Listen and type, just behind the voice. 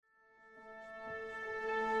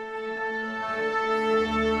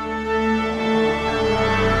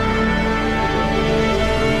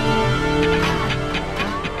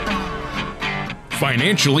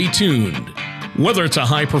Financially Tuned. Whether it's a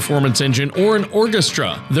high-performance engine or an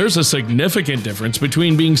orchestra, there's a significant difference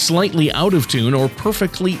between being slightly out of tune or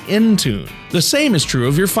perfectly in tune. The same is true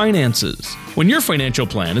of your finances. When your financial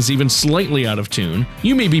plan is even slightly out of tune,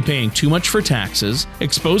 you may be paying too much for taxes,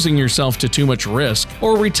 exposing yourself to too much risk,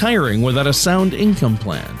 or retiring without a sound income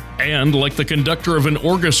plan. And like the conductor of an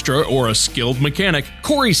orchestra or a skilled mechanic,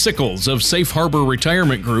 Corey Sickles of Safe Harbor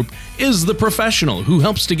Retirement Group is the professional who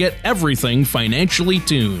helps to get everything financially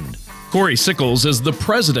tuned. Corey Sickles is the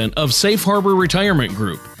president of Safe Harbor Retirement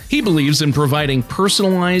Group. He believes in providing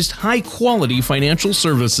personalized, high-quality financial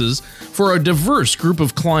services for a diverse group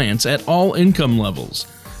of clients at all income levels.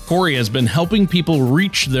 Corey has been helping people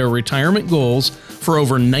reach their retirement goals for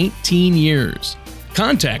over 19 years.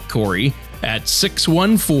 Contact Corey at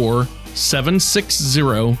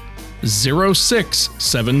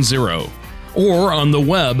 614-760-0670 or on the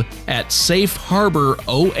web at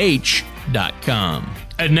safeharboroh.com.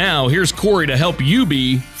 And now, here's Corey to help you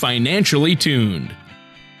be financially tuned.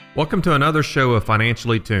 Welcome to another show of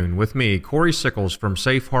Financially Tuned with me, Corey Sickles from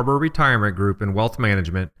Safe Harbor Retirement Group and Wealth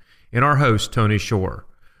Management, and our host, Tony Shore.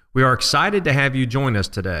 We are excited to have you join us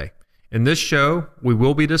today. In this show, we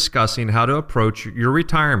will be discussing how to approach your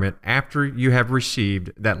retirement after you have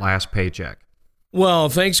received that last paycheck. Well,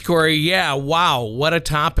 thanks, Corey. Yeah, wow, what a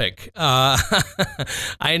topic.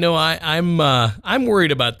 I know I'm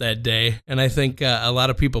worried about that day, and I think a lot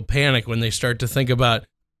of people panic when they start to think about,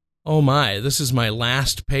 oh my, this is my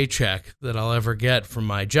last paycheck that I'll ever get from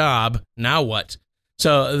my job. Now what?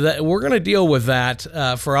 So we're going to deal with that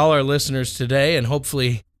for all our listeners today and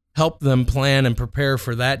hopefully help them plan and prepare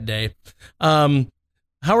for that day. How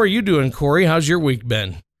are you doing, Corey? How's your week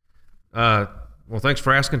been? Well, thanks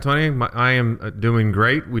for asking, Tony. I am doing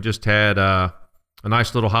great. We just had a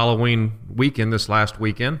nice little Halloween weekend this last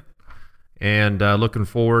weekend, and looking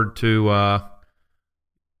forward to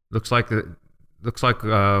looks like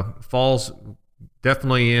fall's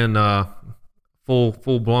definitely in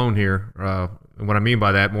full blown here. And what I mean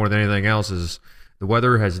by that, more than anything else, is the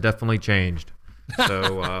weather has definitely changed.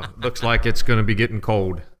 So looks like it's going to be getting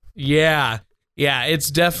cold. Yeah,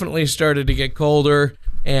 it's definitely started to get colder.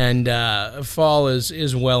 And fall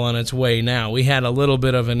is well on its way now. We had a little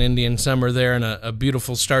bit of an Indian summer there and a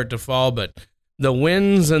beautiful start to fall, but the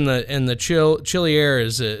winds and the chilly air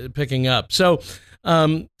is picking up. So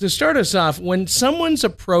to start us off, when someone's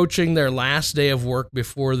approaching their last day of work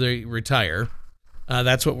before they retire,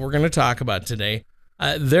 that's what we're going to talk about today.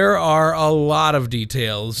 There are a lot of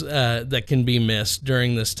details that can be missed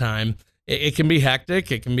during this time. It can be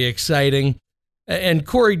hectic. It can be exciting. And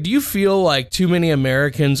Corey, do you feel like too many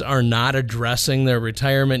Americans are not addressing their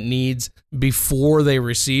retirement needs before they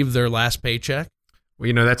receive their last paycheck?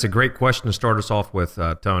 Well, that's a great question to start us off with,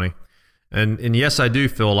 Tony. And yes, I do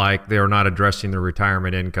feel like they are not addressing their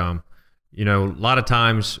retirement income. A lot of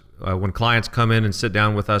times when clients come in and sit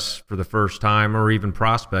down with us for the first time, or even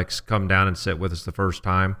prospects come down and sit with us the first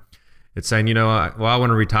time, it's saying, I want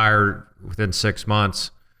to retire within 6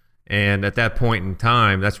 months. And at that point in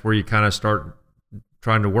time, that's where you kind of start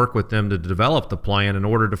trying to work with them to develop the plan in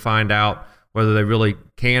order to find out whether they really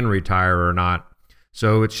can retire or not.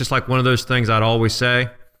 So it's just like one of those things I'd always say,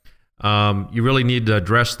 you really need to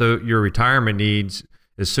address your retirement needs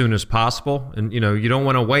as soon as possible. And, you don't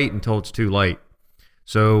want to wait until it's too late.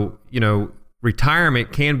 So,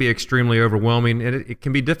 retirement can be extremely overwhelming, and it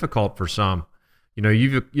can be difficult for some.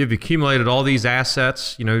 You've accumulated all these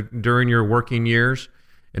assets, during your working years,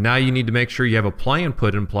 and now you need to make sure you have a plan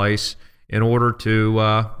put in place in order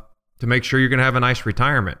to make sure you're going to have a nice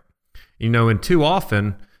retirement. And too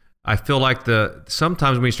often, I feel like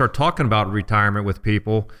sometimes when you start talking about retirement with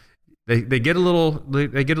people, they get a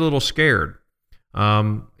little scared.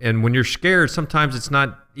 And when you're scared, sometimes it's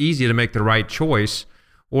not easy to make the right choice,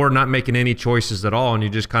 or not making any choices at all, and you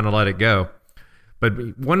just kind of let it go.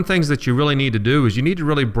 But one of the things that you really need to do is you need to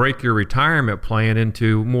really break your retirement plan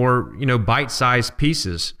into more, bite-sized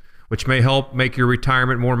pieces, which may help make your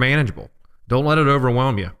retirement more manageable. Don't let it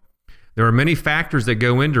overwhelm you. There are many factors that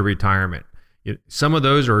go into retirement. Some of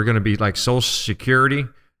those are going to be like Social Security,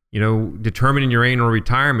 determining your annual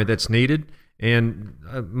retirement that's needed, and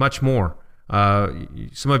much more. Some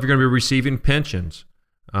of you are going to be receiving pensions.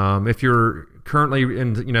 If you're currently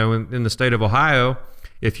in the state of Ohio,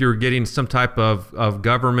 if you're getting some type of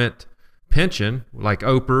government pension, like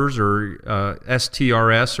OPERS or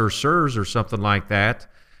STRS or SERS or something like that,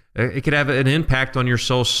 it could have an impact on your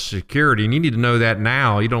Social Security, and you need to know that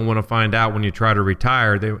now. You don't want to find out when you try to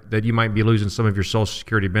retire that you might be losing some of your Social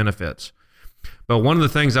Security benefits. But one of the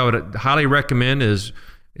things I would highly recommend is,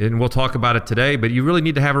 and we'll talk about it today, but you really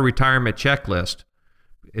need to have a retirement checklist.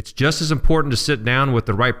 it's just as important to sit down with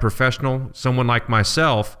the right professional, someone like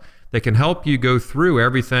myself, that can help you go through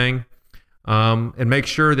everything and make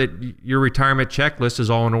sure that your retirement checklist is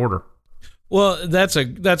all in order. Well, that's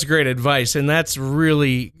great advice, and that's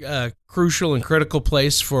really a crucial and critical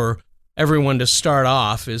place for everyone to start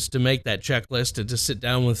off, is to make that checklist and to sit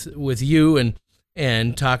down with you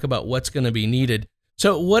and talk about what's going to be needed.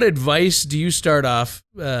 So what advice do you start off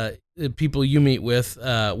people you meet with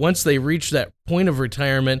once they reach that point of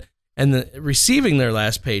retirement and receiving their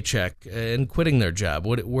last paycheck and quitting their job?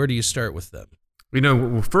 Where do you start with them?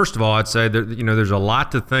 Well, first of all, I'd say that there's a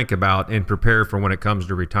lot to think about and prepare for when it comes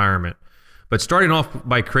to retirement. But starting off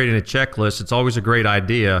by creating a checklist, it's always a great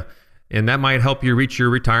idea, and that might help you reach your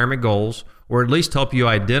retirement goals, or at least help you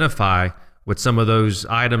identify what some of those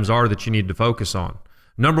items are that you need to focus on.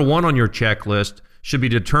 Number one on your checklist should be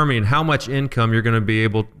determining how much income you're going to be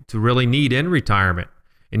able to really need in retirement.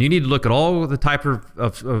 And you need to look at all the type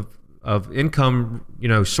of income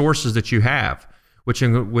sources that you have, which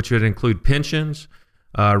would include pensions,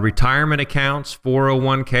 retirement accounts,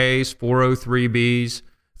 401ks, 403bs,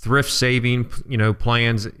 thrift saving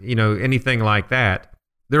plans, anything like that.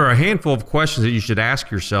 There are a handful of questions that you should ask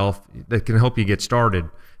yourself that can help you get started.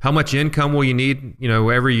 How much income will you need,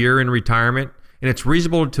 every year in retirement? And it's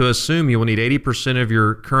reasonable to assume you will need 80% of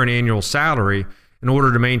your current annual salary in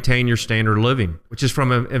order to maintain your standard of living, which is from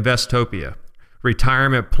Investopia.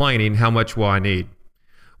 Retirement planning, how much will I need?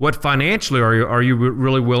 What financially are you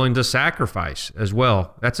really willing to sacrifice as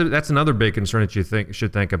well? That's another big concern that you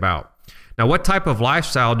should think about. Now, what type of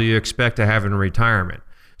lifestyle do you expect to have in retirement?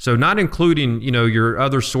 So not including, your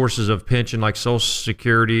other sources of pension like Social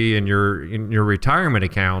Security and your retirement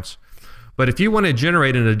accounts, but if you want to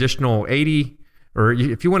generate an additional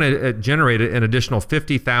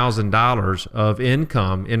 $50,000 of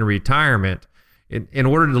income in retirement, in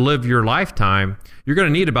order to live your lifetime, you're going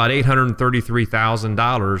to need about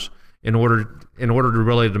 $833,000 in order to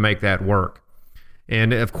really to make that work.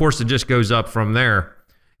 And of course, it just goes up from there.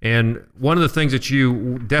 And one of the things that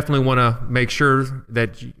you definitely want to make sure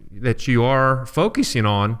that you are focusing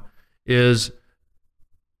on is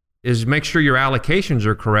make sure your allocations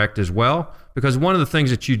are correct as well. Because one of the things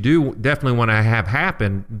that you do definitely want to have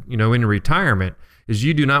happen, in retirement, is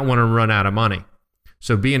you do not want to run out of money.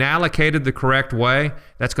 So being allocated the correct way,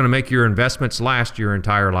 that's going to make your investments last your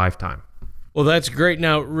entire lifetime. Well, that's great.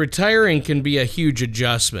 Now, retiring can be a huge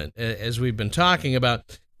adjustment, as we've been talking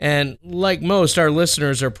about. And like most, our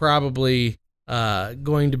listeners are probably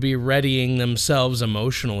going to be readying themselves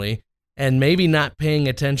emotionally and maybe not paying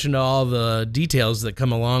attention to all the details that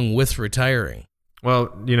come along with retiring. Well,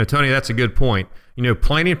 Tony, that's a good point.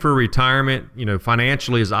 Planning for retirement,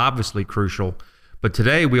 financially is obviously crucial. But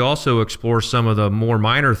today we also explore some of the more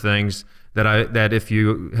minor things that if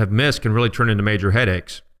you have missed can really turn into major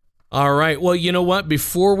headaches. All right. Well, you know what?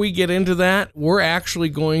 Before we get into that, we're actually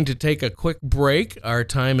going to take a quick break. Our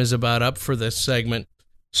time is about up for this segment.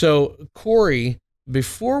 So, Corey,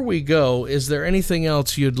 before we go, is there anything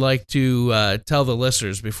else you'd like to tell the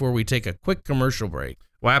listeners before we take a quick commercial break?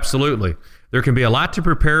 Well, absolutely. There can be a lot to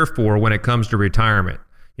prepare for when it comes to retirement.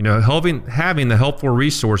 Having the helpful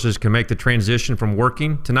resources can make the transition from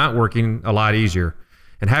working to not working a lot easier.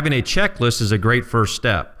 And having a checklist is a great first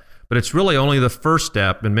step. But it's really only the first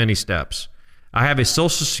step in many steps. I have a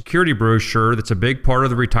Social Security brochure that's a big part of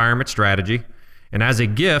the retirement strategy. And as a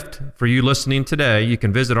gift for you listening today, you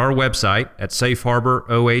can visit our website at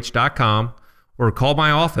safeharboroh.com or call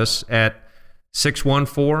my office at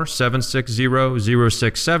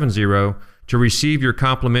 614-760-0670 to receive your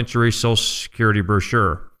complimentary Social Security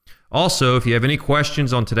brochure. Also, if you have any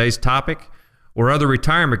questions on today's topic or other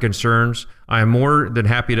retirement concerns, I am more than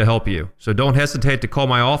happy to help you. So don't hesitate to call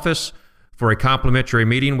my office for a complimentary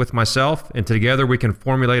meeting with myself, and together we can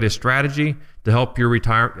formulate a strategy to help you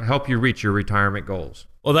reach your retirement goals.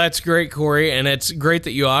 Well, that's great, Corey, and it's great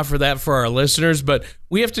that you offer that for our listeners, but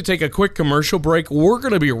we have to take a quick commercial break. We're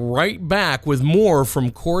going to be right back with more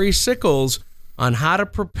from Corey Sickles on how to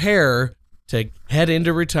prepare to head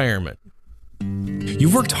into retirement.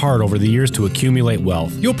 You've worked hard over the years to accumulate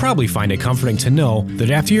wealth. You'll probably find it comforting to know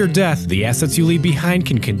that after your death, the assets you leave behind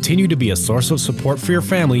can continue to be a source of support for your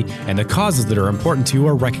family, and the causes that are important to you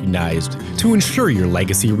are recognized. To ensure your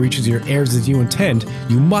legacy reaches your heirs as you intend,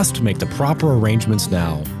 you must make the proper arrangements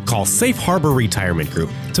now. Call Safe Harbor Retirement Group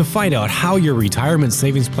to find out how your retirement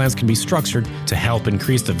savings plans can be structured to help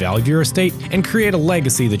increase the value of your estate and create a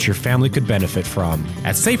legacy that your family could benefit from.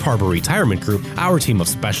 At Safe Harbor Retirement Group, our team of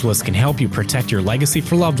specialists can help you protect your legacy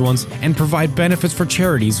for loved ones and provide benefits for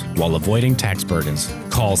charities while avoiding tax burdens.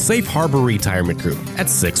 Call Safe Harbor Retirement Group at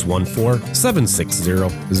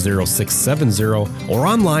 614-760-0670 or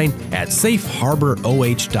online at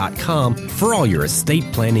safeharboroh.com for all your estate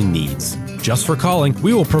planning needs. Just for calling,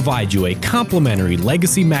 we will provide you a complimentary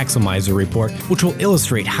Legacy Maximizer report, which will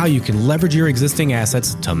illustrate how you can leverage your existing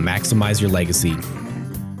assets to maximize your legacy.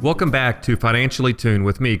 Welcome back to Financially Tuned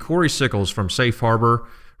with me, Corey Sickles from Safe Harbor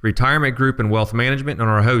Retirement Group and Wealth Management, and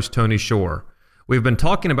our host, Tony Shore. We've been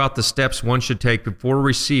talking about the steps one should take before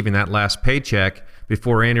receiving that last paycheck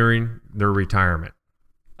before entering their retirement.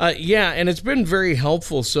 And it's been very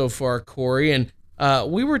helpful so far, Corey. And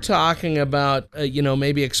we were talking about,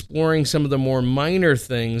 maybe exploring some of the more minor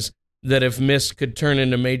things that, if missed, could turn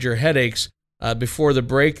into major headaches before the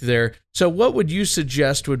break there. So what would you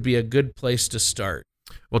suggest would be a good place to start?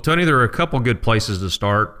 Well, Tony, there are a couple good places to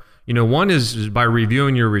start. One is by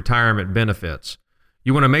reviewing your retirement benefits.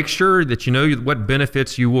 You want to make sure that you know what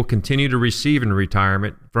benefits you will continue to receive in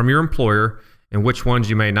retirement from your employer and which ones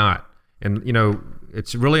you may not. And,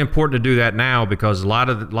 it's really important to do that now because a lot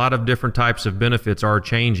of different types of benefits are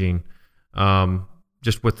changing,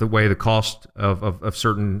 just with the way the cost of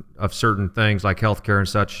certain things like healthcare and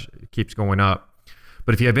such keeps going up.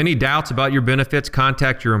 But if you have any doubts about your benefits,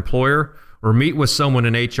 contact your employer or meet with someone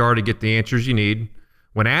in HR to get the answers you need.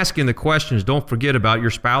 When asking the questions, don't forget about your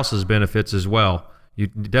spouse's benefits as well. You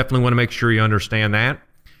definitely want to make sure you understand that.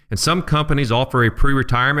 And some companies offer a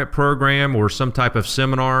pre-retirement program or some type of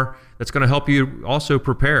seminar that's going to help you also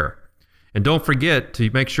prepare. And don't forget to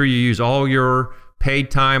make sure you use all your paid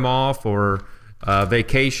time off or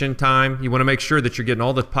vacation time. You want to make sure that you're getting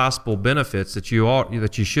all the possible benefits that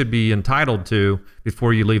you should be entitled to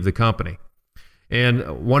before you leave the company.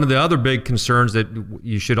 And one of the other big concerns that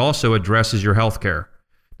you should also address is your health care.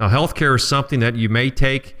 Now, health care is something that you may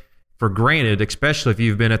take for granted, especially if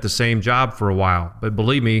you've been at the same job for a while. But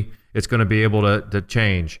believe me, it's going to be able to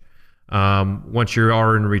change once you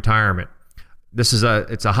are in retirement. It's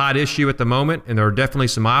a hot issue at the moment, and there are definitely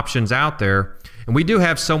some options out there. And we do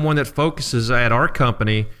have someone that focuses at our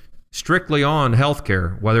company strictly on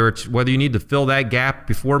healthcare, whether you need to fill that gap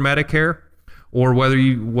before Medicare or whether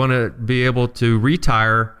you want to be able to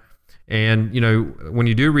retire. And, when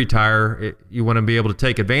you do retire, you want to be able to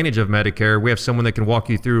take advantage of Medicare. We have someone that can walk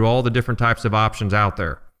you through all the different types of options out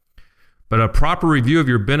there. But a proper review of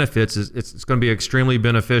your benefits it's going to be extremely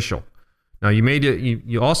beneficial. Now,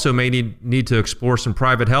 you also may need to explore some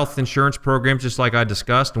private health insurance programs, just like I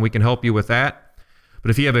discussed, and we can help you with that.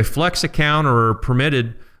 But if you have a flex account or a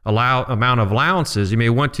permitted amount of allowances, you may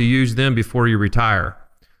want to use them before you retire.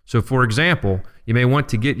 So, for example, you may want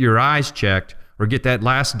to get your eyes checked or get that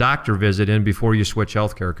last doctor visit in before you switch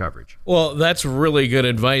healthcare coverage. Well, that's really good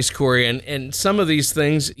advice, Corey. And some of these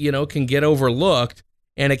things, can get overlooked,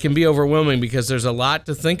 and it can be overwhelming because there's a lot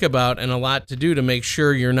to think about and a lot to do to make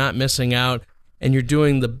sure you're not missing out and you're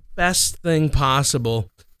doing the best thing possible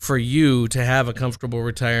for you to have a comfortable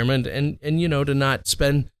retirement and to not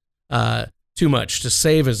spend too much, to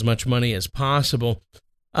save as much money as possible.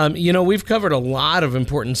 We've covered a lot of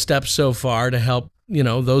important steps so far to help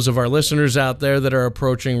those of our listeners out there that are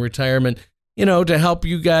approaching retirement, to help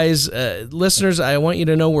you guys, listeners. I want you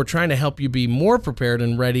to know we're trying to help you be more prepared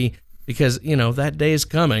and ready because, that day is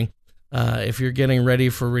coming if you're getting ready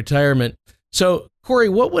for retirement. So, Corey,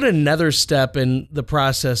 what would another step in the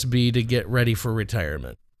process be to get ready for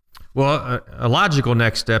retirement? Well, a logical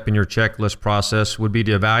next step in your checklist process would be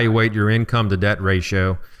to evaluate your income to debt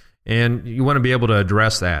ratio, and you want to be able to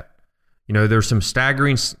address that. There's some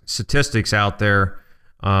staggering statistics out there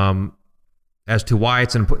as to why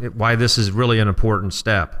this is really an important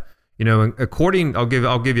step.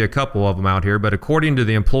 I'll give you a couple of them out here, but according to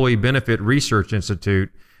the Employee Benefit Research Institute,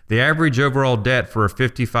 the average overall debt for a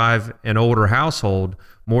 55 and older household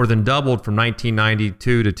more than doubled from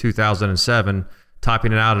 1992 to 2007,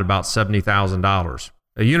 topping it out at about $70,000.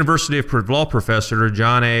 A University of Law professor,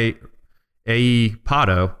 John A.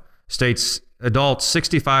 Pato, states adults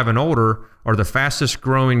 65 and older are the fastest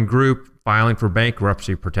growing group filing for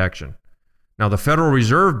bankruptcy protection. Now, the Federal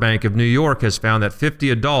Reserve Bank of New York has found that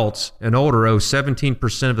 50 adults and older owe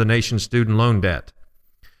 17% of the nation's student loan debt.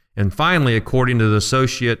 And finally, according to the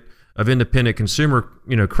Associate of Independent Consumer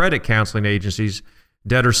Credit Counseling Agencies,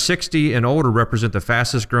 debtors 60 and older represent the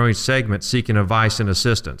fastest growing segment seeking advice and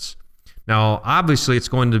assistance. Now, obviously, it's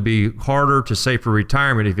going to be harder to save for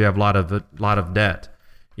retirement if you have a lot of debt.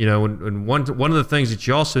 And one of the things that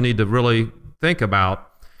you also need to really think about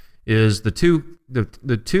is the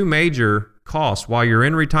two major costs while you're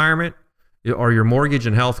in retirement are your mortgage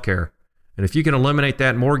and health care. And if you can eliminate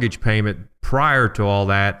that mortgage payment prior to all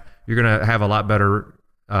that, you're going to have a lot better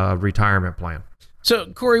retirement plan. So,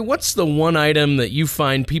 Corey, what's the one item that you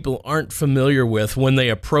find people aren't familiar with when they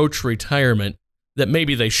approach retirement that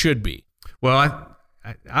maybe they should be? Well,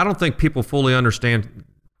 I don't think people fully understand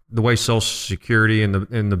the way Social Security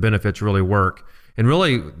and the benefits really work. And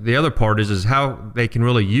really, the other part is how they can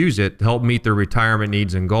really use it to help meet their retirement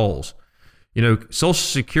needs and goals. You know, Social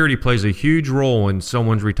Security plays a huge role in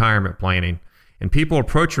someone's retirement planning. And people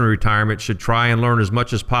approaching retirement should try and learn as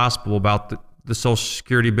much as possible about the Social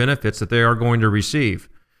Security benefits that they are going to receive.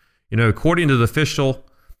 You know, according to the official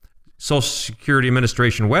Social Security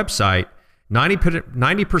Administration website,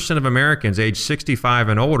 90% of Americans age 65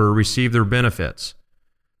 and older receive their benefits.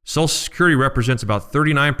 Social Security represents about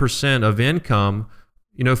 39% of income,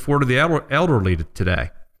 for the elderly today.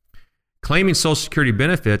 Claiming Social Security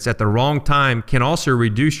benefits at the wrong time can also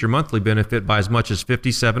reduce your monthly benefit by as much as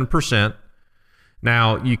 57%.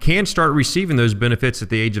 Now, you can start receiving those benefits at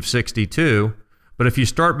the age of 62, but if you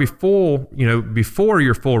start before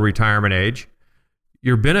your full retirement age,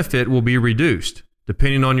 your benefit will be reduced.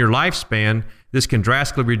 Depending on your lifespan, this can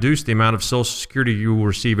drastically reduce the amount of Social Security you will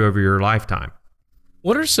receive over your lifetime.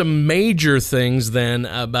 What are some major things then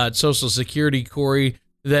about Social Security, Corey,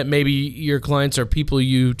 that maybe your clients or people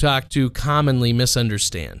you talk to commonly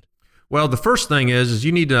misunderstand? Well, the first thing is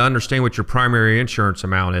you need to understand what your primary insurance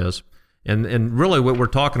amount is. And really what we're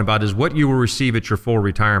talking about is what you will receive at your full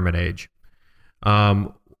retirement age.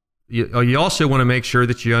 You also want to make sure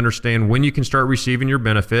that you understand when you can start receiving your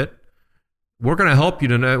benefit. We're going to help you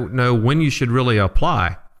to know when you should really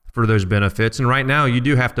apply for those benefits. And right now you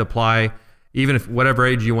do have to apply, even if whatever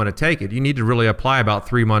age you want to take it, you need to really apply about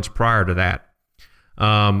 3 months prior to that.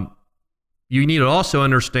 You need to also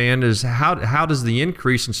understand is how does the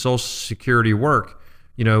increase in Social Security work?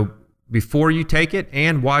 Before you take it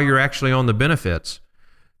and while you're actually on the benefits.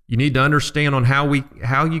 You need to understand on how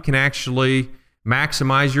you can actually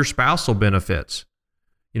maximize your spousal benefits.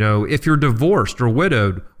 If you're divorced or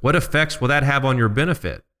widowed, what effects will that have on your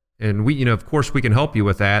benefit? And we, of course, we can help you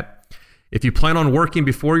with that. If you plan on working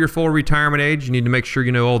before your full retirement age, you need to make sure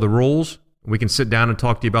you know all the rules. We can sit down and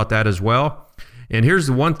talk to you about that as well. And here's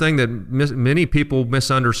the one thing that many people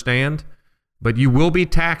misunderstand, but you will be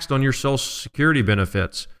taxed on your Social Security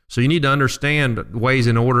benefits. So you need to understand ways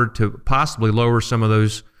in order to possibly lower some of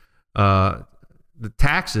those the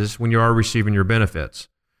taxes when you are receiving your benefits.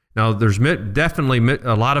 Now, there's definitely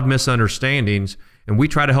a lot of misunderstandings, and we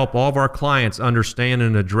try to help all of our clients understand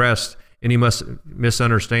and address any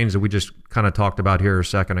misunderstandings that we just kind of talked about here a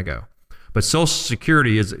second ago. But Social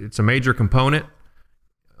Security it's a major component,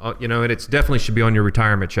 and it definitely should be on your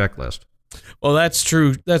retirement checklist. Well, that's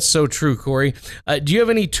true. That's so true, Corey. Do you have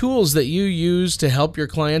any tools that you use to help your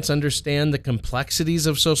clients understand the complexities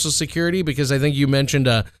of Social Security? Because I think you mentioned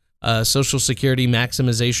a Social Security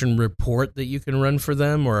maximization report that you can run for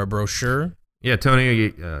them, or a brochure. Yeah,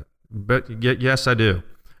 Tony, yes, I do.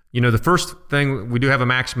 The first thing, we do have a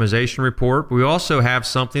maximization report, but we also have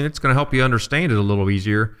something that's going to help you understand it a little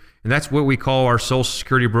easier, and that's what we call our Social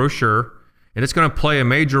Security brochure. And it's going to play a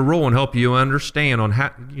major role in helping you understand on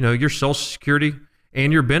how, your Social Security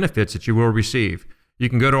and your benefits that you will receive. You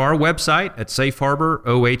can go to our website at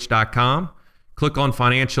safeharboroh.com, click on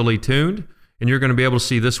Financially Tuned, and you're going to be able to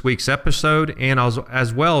see this week's episode and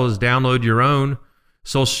as well as download your own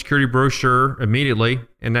Social Security brochure immediately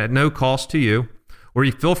and at no cost to you. Or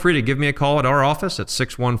you feel free to give me a call at our office at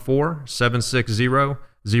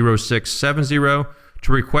 614-760-0670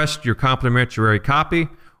 to request your complimentary copy.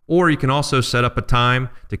 Or you can also set up a time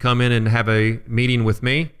to come in and have a meeting with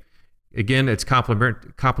me. Again, it's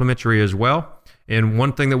complimentary as well. And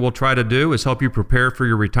one thing that we'll try to do is help you prepare for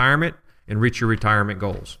your retirement and reach your retirement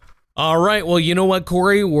goals. All right. Well, you know what,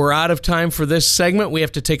 Corey? We're out of time for this segment. We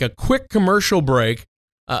have to take a quick commercial break.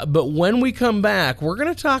 But when we come back, we're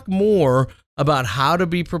going to talk more about how to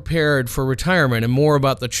be prepared for retirement and more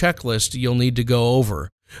about the checklist you'll need to go over.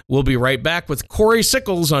 We'll be right back with Corey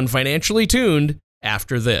Sickles on Financially Tuned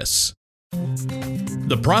after this.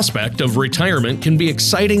 The prospect of retirement can be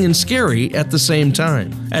exciting and scary at the same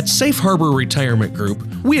time. At Safe Harbor Retirement Group,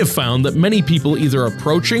 we have found that many people either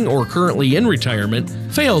approaching or currently in retirement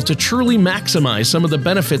fail to truly maximize some of the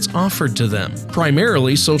benefits offered to them,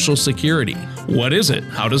 primarily Social Security. What is it?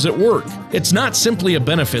 How does it work? It's not simply a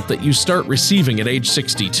benefit that you start receiving at age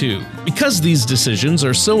 62. Because these decisions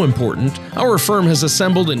are so important, our firm has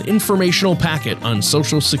assembled an informational packet on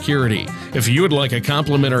Social Security. If you would like a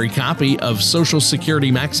complimentary copy of Social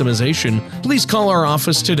Security Maximization, please call our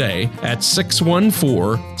office today at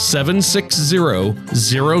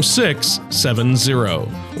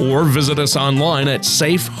 614-760-0670 or visit us online at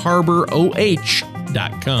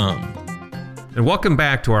safeharboroh.com. And welcome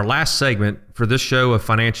back to our last segment for this show of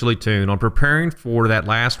Financially Tuned on preparing for that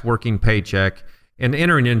last working paycheck and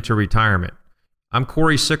entering into retirement. I'm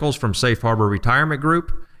Corey Sickles from Safe Harbor Retirement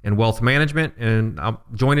Group and Wealth Management, and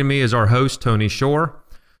joining me is our host, Tony Shore.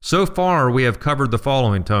 So far, we have covered the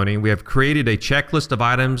following, Tony. We have created a checklist of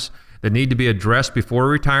items that need to be addressed before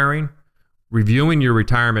retiring, reviewing your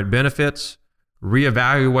retirement benefits,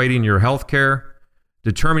 reevaluating your health care,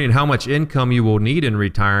 determining how much income you will need in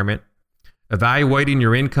retirement, evaluating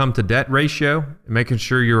your income to debt ratio, making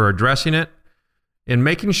sure you're addressing it, and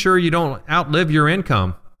making sure you don't outlive your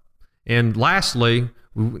income. And lastly,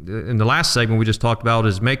 in the last segment we just talked about,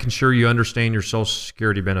 is making sure you understand your Social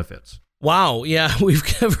Security benefits. Wow, yeah, we've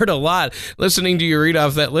covered a lot. Listening to you read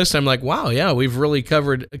off that list, I'm like, wow, yeah, we've really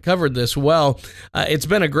covered this well. It's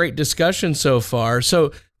been a great discussion so far.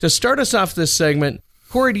 So to start us off this segment,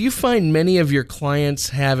 Corey, do you find many of your clients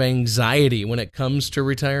have anxiety when it comes to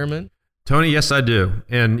retirement? Tony, yes, I do.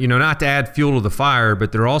 And, not to add fuel to the fire,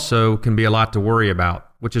 but there also can be a lot to worry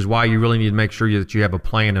about, which is why you really need to make sure that you have a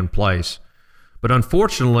plan in place. But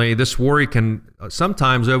unfortunately, this worry can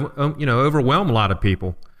sometimes, overwhelm a lot of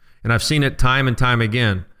people. And I've seen it time and time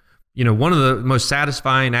again. One of the most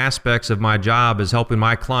satisfying aspects of my job is helping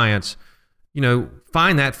my clients,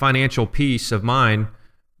 find that financial peace of mind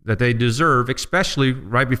that they deserve, especially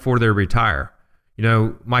right before they retire.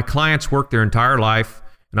 My clients work their entire life,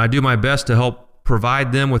 and I do my best to help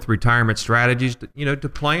provide them with retirement strategies, to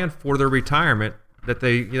plan for their retirement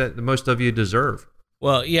that most of you deserve.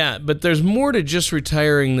 Well, yeah, but there's more to just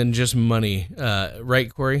retiring than just money,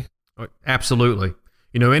 right, Corey? Absolutely.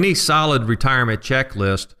 Any solid retirement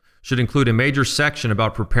checklist should include a major section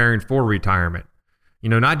about preparing for retirement.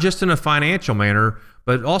 Not just in a financial manner,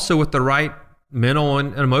 but also with the right mental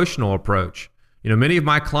and emotional approach. Many of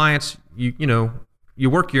my clients, you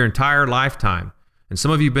work your entire lifetime, and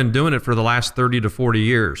some of you have been doing it for the last 30 to 40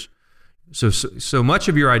 years. So much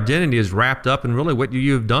of your identity is wrapped up in really what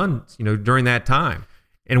you have done, during that time.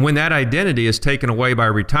 And when that identity is taken away by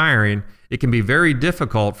retiring, it can be very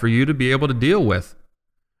difficult for you to be able to deal with.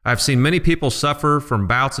 I've seen many people suffer from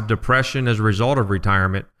bouts of depression as a result of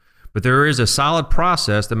retirement, but there is a solid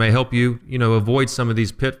process that may help you, avoid some of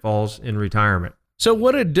these pitfalls in retirement. So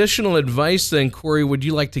what additional advice then, Corey, would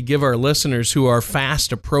you like to give our listeners who are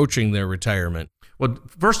fast approaching their retirement? Well,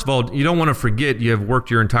 first of all, you don't want to forget you have worked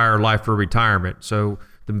your entire life for retirement. So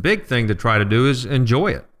the big thing to try to do is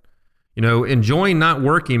enjoy it. Enjoying not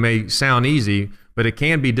working may sound easy, but it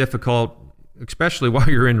can be difficult, especially while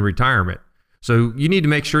you're in retirement. So you need to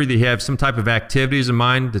make sure that you have some type of activities in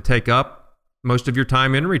mind to take up most of your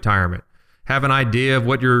time in retirement. Have an idea of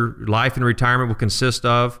what your life in retirement will consist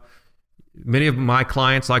of. Many of my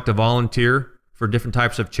clients like to volunteer for different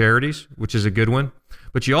types of charities, which is a good one.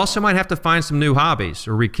 But you also might have to find some new hobbies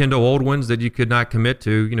or rekindle old ones that you could not commit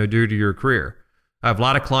to, due to your career. I have a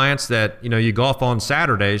lot of clients that, you golf on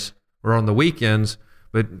Saturdays or on the weekends,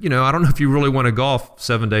 but, I don't know if you really want to golf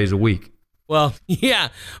 7 days a week. Well, yeah.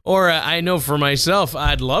 Or I know for myself,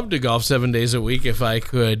 I'd love to golf 7 days a week if I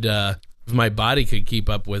could, if my body could keep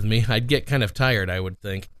up with me. I'd get kind of tired, I would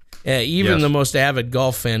think. Even Yes. the most avid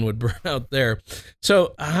golf fan would burn out there.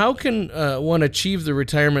 So how can one achieve the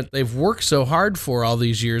retirement they've worked so hard for all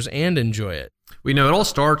these years and enjoy it? It all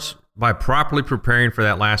starts by properly preparing for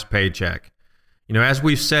that last paycheck. As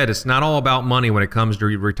we've said, it's not all about money when it comes to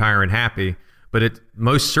retiring happy, but it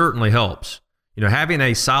most certainly helps. Having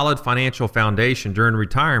a solid financial foundation during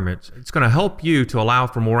retirement, it's going to help you to allow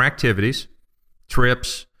for more activities,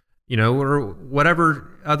 trips, or whatever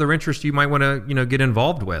other interest you might want to, get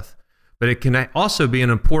involved with. But it can also be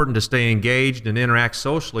important to stay engaged and interact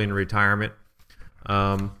socially in retirement.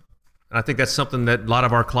 And I think that's something that a lot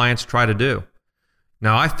of our clients try to do.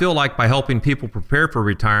 Now, I feel like by helping people prepare for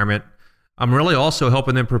retirement, I'm really also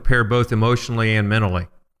helping them prepare both emotionally and mentally.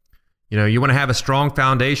 You want to have a strong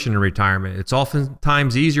foundation in retirement. It's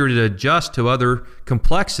oftentimes easier to adjust to other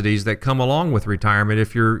complexities that come along with retirement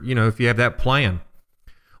if you have that plan.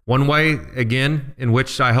 One way, again, in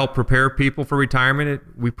which I help prepare people for retirement,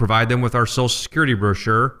 we provide them with our Social Security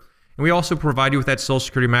brochure, and we also provide you with that Social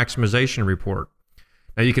Security maximization report.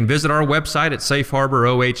 Now, you can visit our website at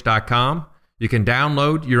safeharboroh.com. You can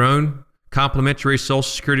download your own complimentary Social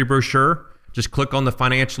Security brochure. Just click on the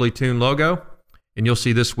Financially Tuned logo, and you'll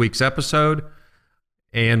see this week's episode.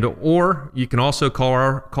 Or you can also call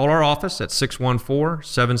our office at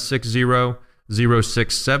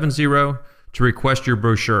 614-760-0670 to request your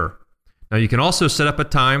brochure. Now, you can also set up a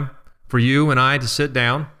time for you and I to sit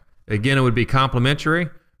down. Again, it would be complimentary.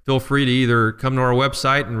 Feel free to either come to our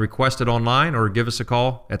website and request it online or give us a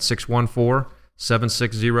call at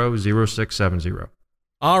 614-760-0670.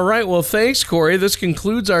 All right. Well, thanks, Corey. This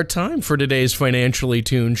concludes our time for today's Financially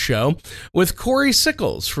Tuned show with Corey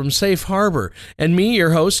Sickles from Safe Harbor and me,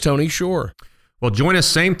 your host, Tony Shore. Well, join us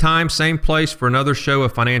same time, same place for another show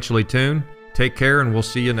of Financially Tuned. Take care, and we'll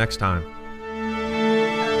see you next time.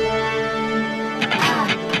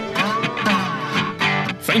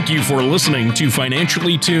 Thank you for listening to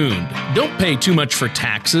Financially Tuned. Don't pay too much for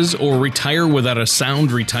taxes or retire without a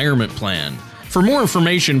sound retirement plan. For more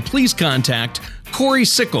information, please contact Corey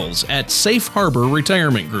Sickles at Safe Harbor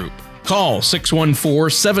Retirement Group. Call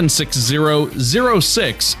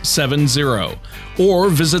 614-760-0670 or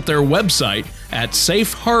visit their website at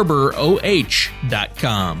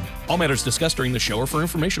safeharboroh.com. All matters discussed during the show are for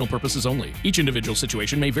informational purposes only. Each individual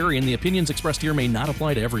situation may vary, and the opinions expressed here may not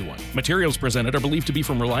apply to everyone. Materials presented are believed to be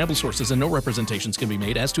from reliable sources, and no representations can be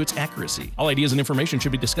made as to its accuracy. All ideas and information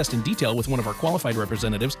should be discussed in detail with one of our qualified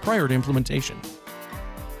representatives prior to implementation.